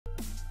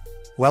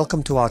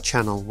Welcome to our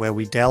channel where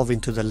we delve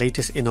into the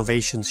latest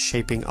innovations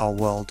shaping our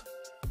world.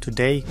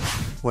 Today,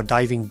 we're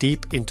diving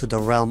deep into the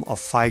realm of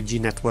 5G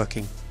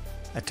networking,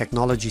 a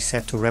technology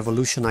set to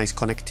revolutionize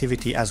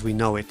connectivity as we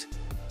know it.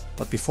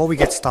 But before we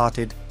get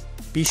started,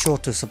 be sure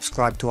to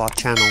subscribe to our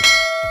channel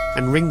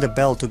and ring the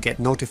bell to get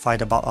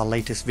notified about our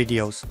latest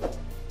videos.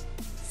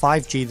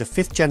 5G, the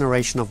fifth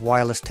generation of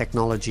wireless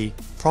technology,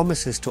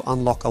 promises to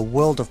unlock a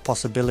world of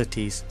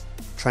possibilities,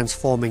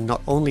 transforming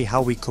not only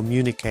how we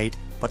communicate,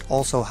 but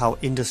also how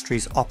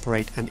industries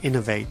operate and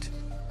innovate.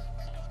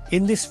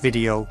 In this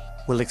video,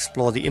 we'll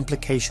explore the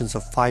implications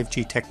of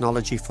 5G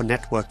technology for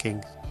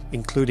networking,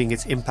 including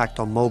its impact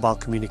on mobile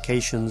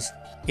communications,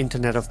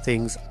 Internet of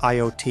Things,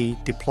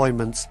 IoT,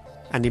 deployments,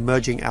 and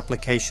emerging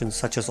applications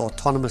such as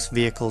autonomous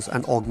vehicles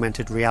and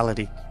augmented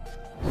reality.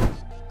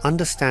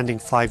 Understanding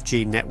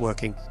 5G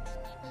networking.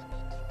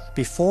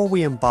 Before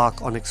we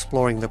embark on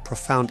exploring the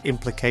profound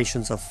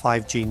implications of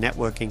 5G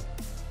networking,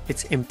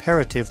 it's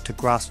imperative to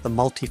grasp the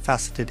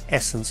multifaceted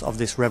essence of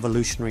this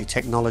revolutionary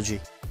technology.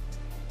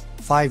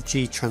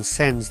 5G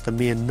transcends the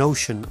mere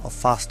notion of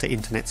faster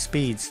internet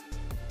speeds.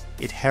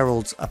 It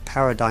heralds a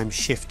paradigm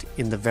shift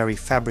in the very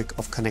fabric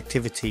of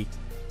connectivity,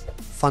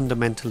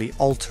 fundamentally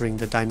altering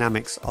the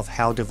dynamics of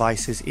how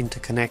devices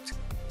interconnect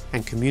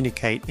and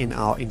communicate in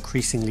our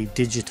increasingly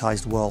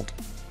digitized world.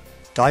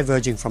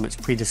 Diverging from its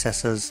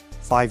predecessors,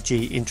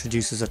 5G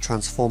introduces a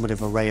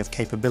transformative array of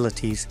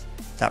capabilities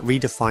that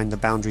redefine the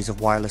boundaries of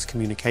wireless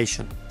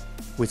communication,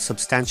 with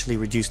substantially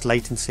reduced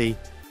latency,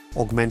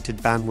 augmented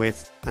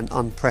bandwidth, and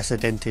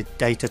unprecedented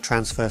data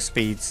transfer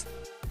speeds.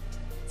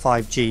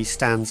 5G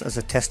stands as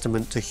a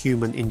testament to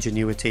human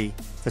ingenuity,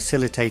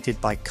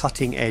 facilitated by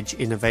cutting-edge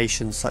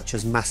innovations such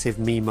as massive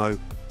MIMO,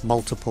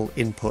 multiple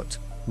input,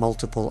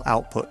 multiple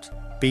output,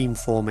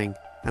 beamforming,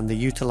 and the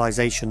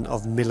utilization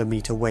of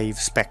millimeter wave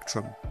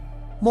spectrum.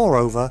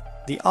 Moreover,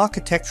 the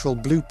architectural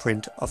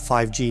blueprint of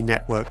 5G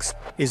networks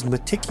is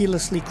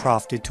meticulously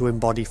crafted to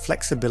embody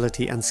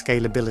flexibility and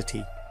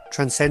scalability,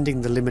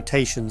 transcending the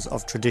limitations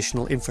of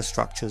traditional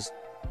infrastructures.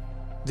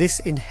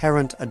 This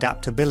inherent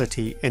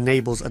adaptability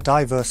enables a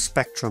diverse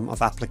spectrum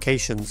of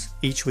applications,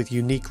 each with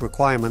unique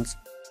requirements,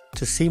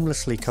 to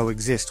seamlessly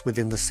coexist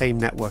within the same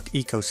network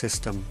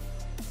ecosystem.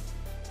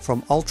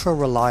 From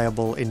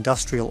ultra-reliable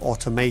industrial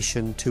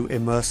automation to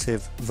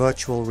immersive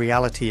virtual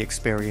reality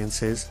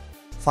experiences,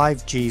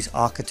 5G's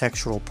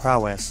architectural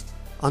prowess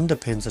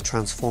underpins a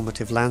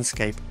transformative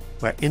landscape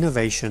where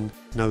innovation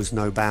knows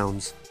no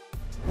bounds.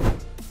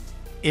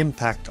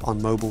 Impact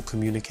on mobile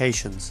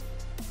communications.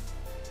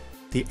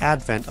 The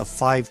advent of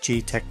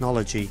 5G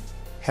technology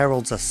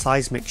heralds a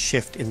seismic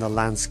shift in the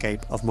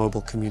landscape of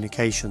mobile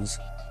communications,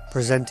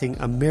 presenting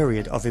a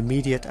myriad of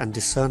immediate and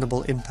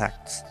discernible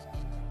impacts.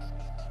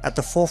 At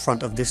the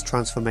forefront of this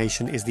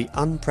transformation is the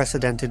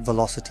unprecedented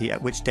velocity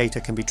at which data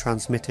can be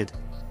transmitted,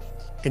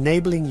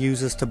 enabling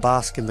users to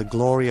bask in the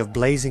glory of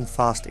blazing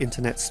fast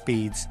internet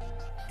speeds,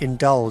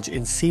 indulge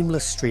in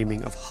seamless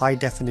streaming of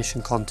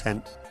high-definition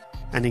content,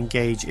 and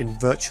engage in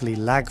virtually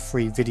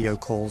lag-free video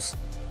calls.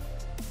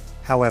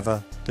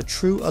 However, the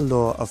true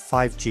allure of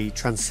 5G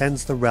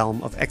transcends the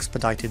realm of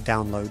expedited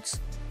downloads.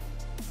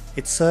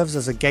 It serves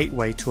as a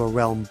gateway to a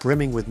realm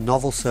brimming with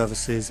novel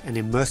services and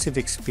immersive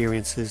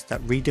experiences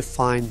that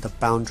redefine the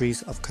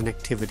boundaries of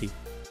connectivity.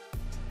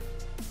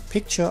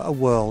 Picture a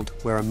world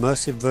where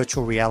immersive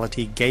virtual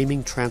reality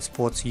gaming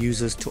transports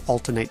users to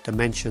alternate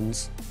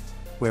dimensions,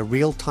 where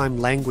real-time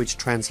language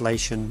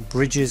translation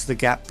bridges the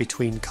gap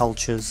between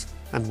cultures,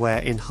 and where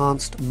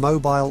enhanced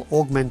mobile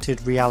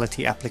augmented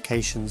reality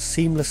applications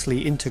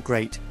seamlessly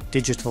integrate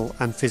digital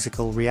and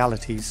physical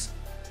realities.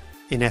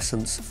 In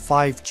essence,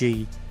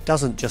 5G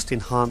doesn't just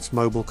enhance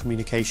mobile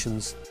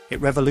communications,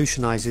 it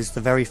revolutionizes the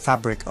very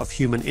fabric of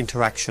human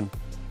interaction,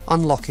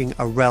 unlocking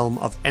a realm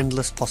of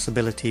endless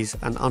possibilities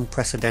and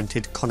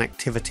unprecedented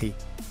connectivity.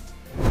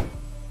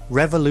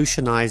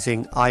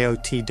 Revolutionizing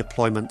IoT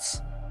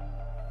deployments.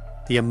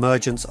 The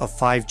emergence of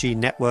 5G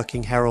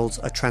networking heralds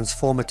a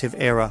transformative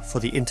era for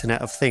the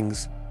Internet of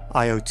Things,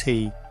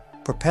 IoT,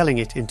 propelling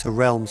it into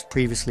realms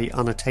previously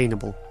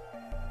unattainable.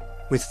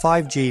 With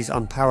 5G's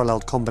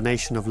unparalleled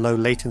combination of low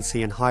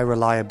latency and high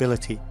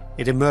reliability,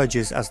 it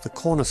emerges as the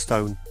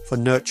cornerstone for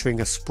nurturing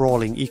a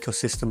sprawling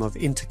ecosystem of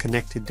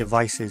interconnected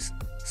devices,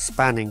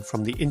 spanning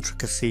from the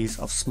intricacies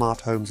of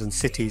smart homes and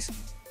cities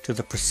to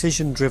the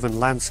precision-driven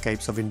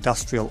landscapes of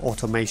industrial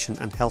automation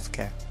and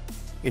healthcare.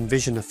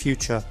 Envision a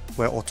future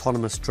where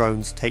autonomous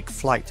drones take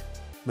flight,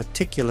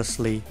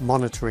 meticulously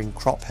monitoring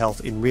crop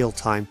health in real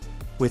time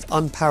with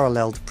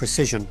unparalleled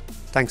precision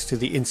thanks to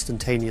the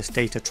instantaneous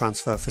data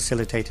transfer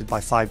facilitated by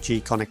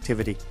 5G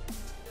connectivity.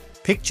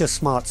 Picture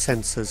smart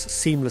sensors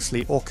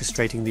seamlessly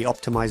orchestrating the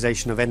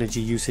optimization of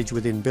energy usage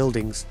within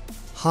buildings,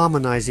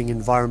 harmonizing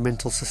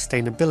environmental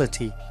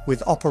sustainability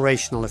with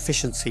operational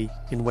efficiency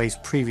in ways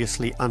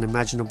previously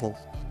unimaginable.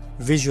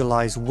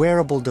 Visualize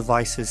wearable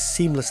devices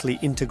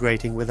seamlessly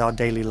integrating with our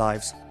daily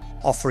lives,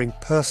 offering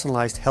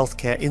personalized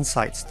healthcare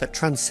insights that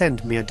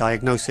transcend mere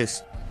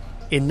diagnosis.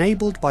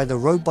 Enabled by the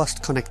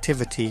robust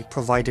connectivity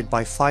provided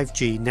by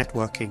 5G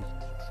networking,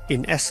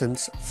 In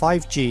essence,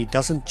 5G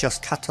doesn't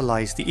just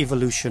catalyze the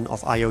evolution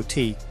of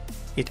IoT,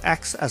 it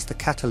acts as the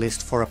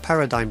catalyst for a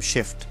paradigm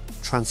shift,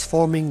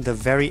 transforming the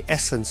very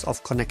essence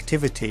of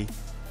connectivity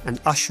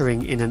and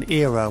ushering in an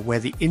era where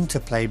the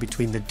interplay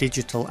between the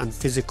digital and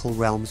physical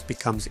realms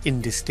becomes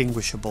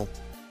indistinguishable.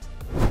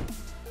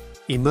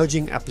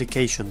 Emerging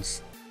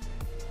applications.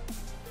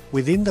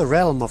 Within the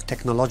realm of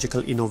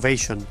technological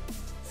innovation,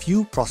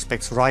 few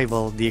prospects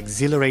rival the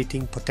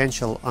exhilarating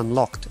potential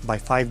unlocked by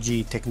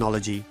 5G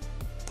technology,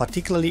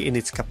 particularly in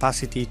its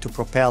capacity to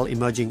propel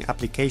emerging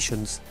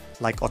applications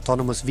like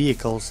autonomous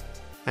vehicles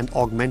and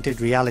augmented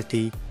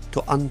reality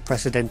to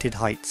unprecedented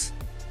heights.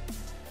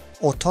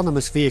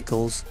 Autonomous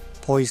vehicles,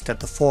 poised at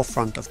the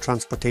forefront of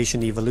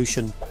transportation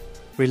evolution,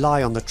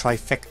 rely on the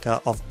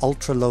trifecta of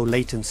ultra-low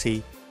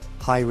latency,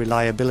 high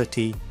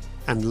reliability,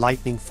 and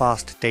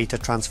lightning-fast data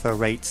transfer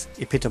rates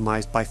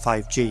epitomized by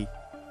 5G.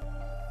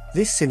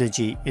 This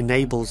synergy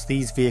enables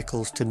these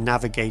vehicles to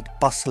navigate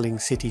bustling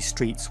city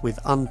streets with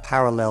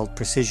unparalleled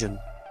precision,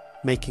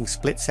 making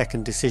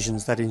split-second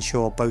decisions that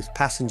ensure both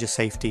passenger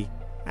safety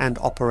and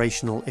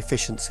operational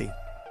efficiency.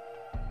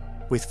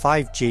 With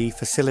 5G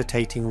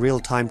facilitating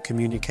real-time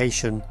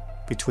communication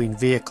between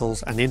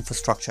vehicles and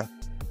infrastructure,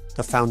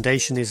 the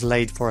foundation is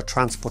laid for a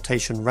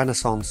transportation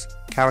renaissance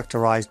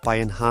characterized by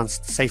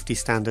enhanced safety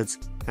standards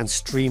and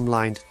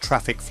streamlined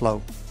traffic flow.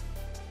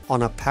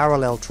 On a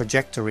parallel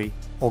trajectory,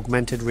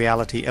 augmented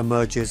reality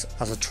emerges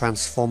as a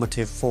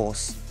transformative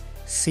force,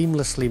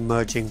 seamlessly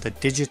merging the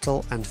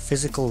digital and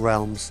physical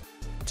realms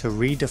to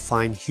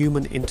redefine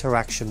human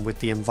interaction with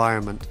the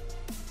environment.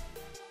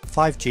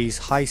 5G's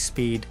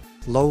high-speed,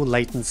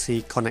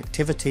 low-latency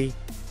connectivity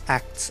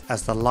acts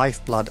as the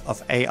lifeblood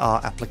of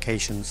AR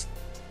applications,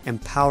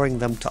 empowering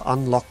them to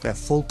unlock their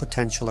full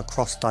potential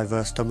across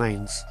diverse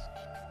domains.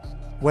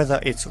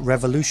 Whether it's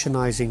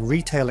revolutionizing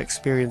retail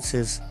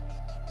experiences,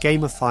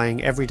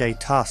 gamifying everyday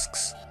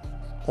tasks,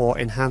 or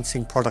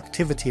enhancing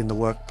productivity in the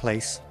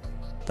workplace,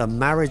 the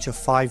marriage of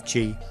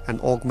 5G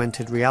and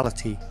augmented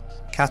reality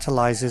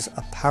catalyzes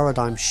a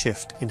paradigm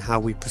shift in how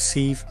we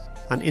perceive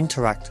and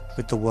interact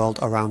with the world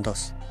around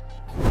us.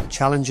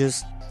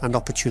 Challenges and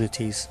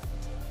opportunities.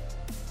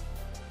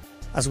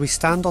 As we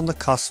stand on the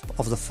cusp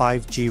of the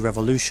 5G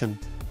revolution,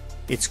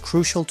 it's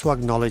crucial to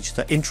acknowledge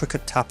the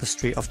intricate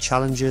tapestry of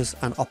challenges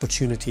and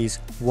opportunities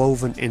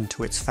woven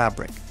into its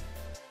fabric.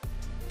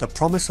 The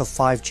promise of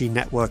 5G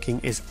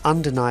networking is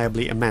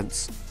undeniably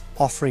immense,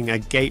 offering a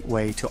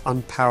gateway to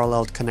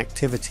unparalleled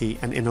connectivity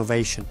and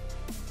innovation.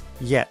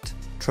 Yet,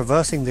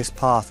 traversing this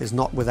path is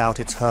not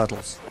without its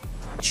hurdles.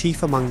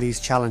 Chief among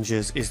these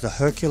challenges is the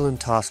Herculean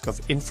task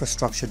of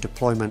infrastructure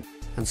deployment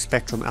and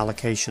spectrum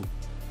allocation.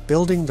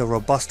 Building the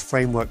robust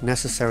framework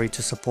necessary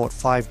to support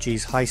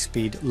 5G's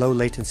high-speed,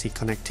 low-latency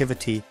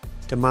connectivity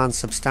demands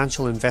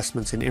substantial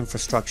investments in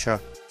infrastructure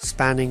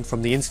spanning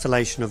from the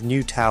installation of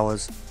new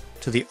towers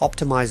to the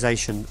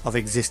optimization of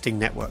existing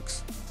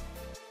networks.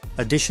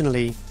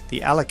 Additionally,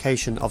 the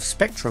allocation of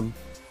spectrum,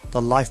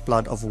 the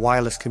lifeblood of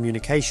wireless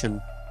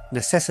communication,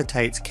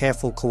 necessitates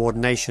careful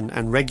coordination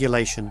and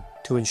regulation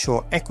to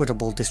ensure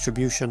equitable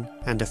distribution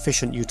and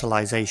efficient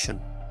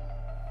utilization.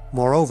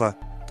 Moreover,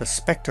 the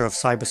specter of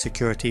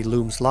cybersecurity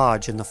looms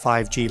large in the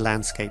 5G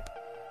landscape.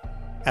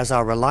 As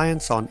our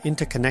reliance on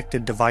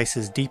interconnected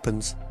devices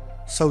deepens,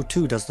 so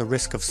too does the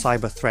risk of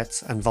cyber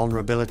threats and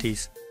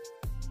vulnerabilities.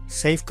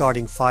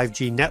 Safeguarding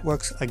 5G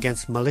networks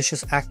against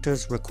malicious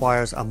actors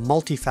requires a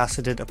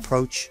multifaceted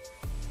approach,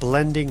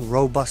 blending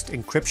robust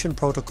encryption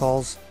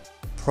protocols,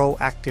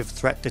 proactive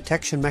threat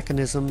detection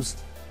mechanisms,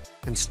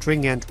 and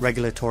stringent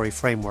regulatory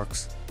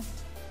frameworks.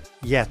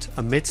 Yet,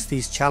 amidst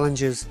these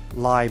challenges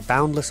lie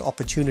boundless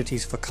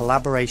opportunities for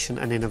collaboration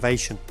and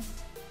innovation.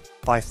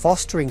 By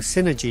fostering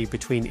synergy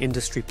between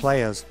industry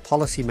players,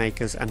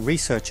 policymakers, and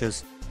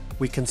researchers,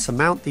 we can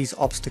surmount these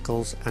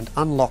obstacles and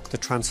unlock the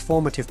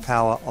transformative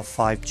power of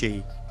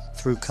 5G.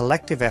 Through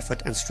collective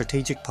effort and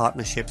strategic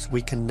partnerships,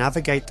 we can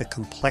navigate the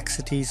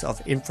complexities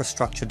of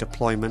infrastructure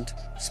deployment,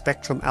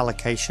 spectrum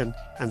allocation,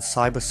 and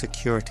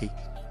cybersecurity,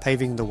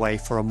 paving the way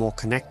for a more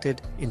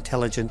connected,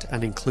 intelligent,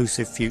 and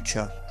inclusive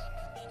future.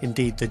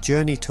 Indeed, the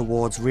journey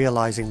towards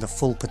realizing the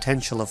full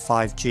potential of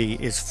 5G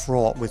is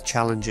fraught with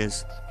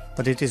challenges,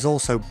 but it is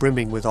also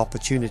brimming with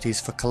opportunities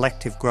for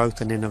collective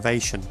growth and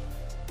innovation.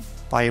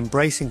 By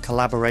embracing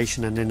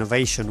collaboration and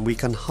innovation, we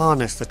can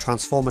harness the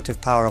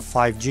transformative power of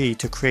 5G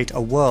to create a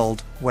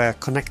world where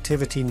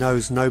connectivity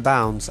knows no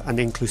bounds and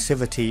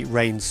inclusivity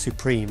reigns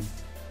supreme.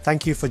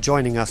 Thank you for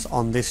joining us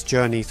on this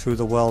journey through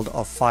the world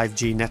of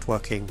 5G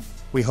networking.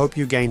 We hope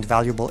you gained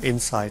valuable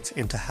insights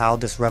into how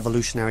this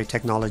revolutionary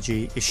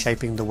technology is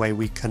shaping the way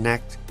we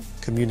connect,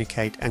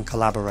 communicate, and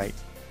collaborate.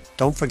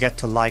 Don't forget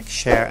to like,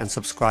 share, and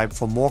subscribe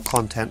for more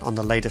content on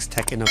the latest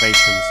tech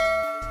innovations.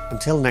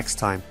 Until next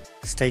time,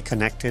 stay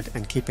connected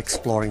and keep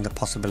exploring the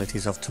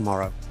possibilities of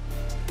tomorrow.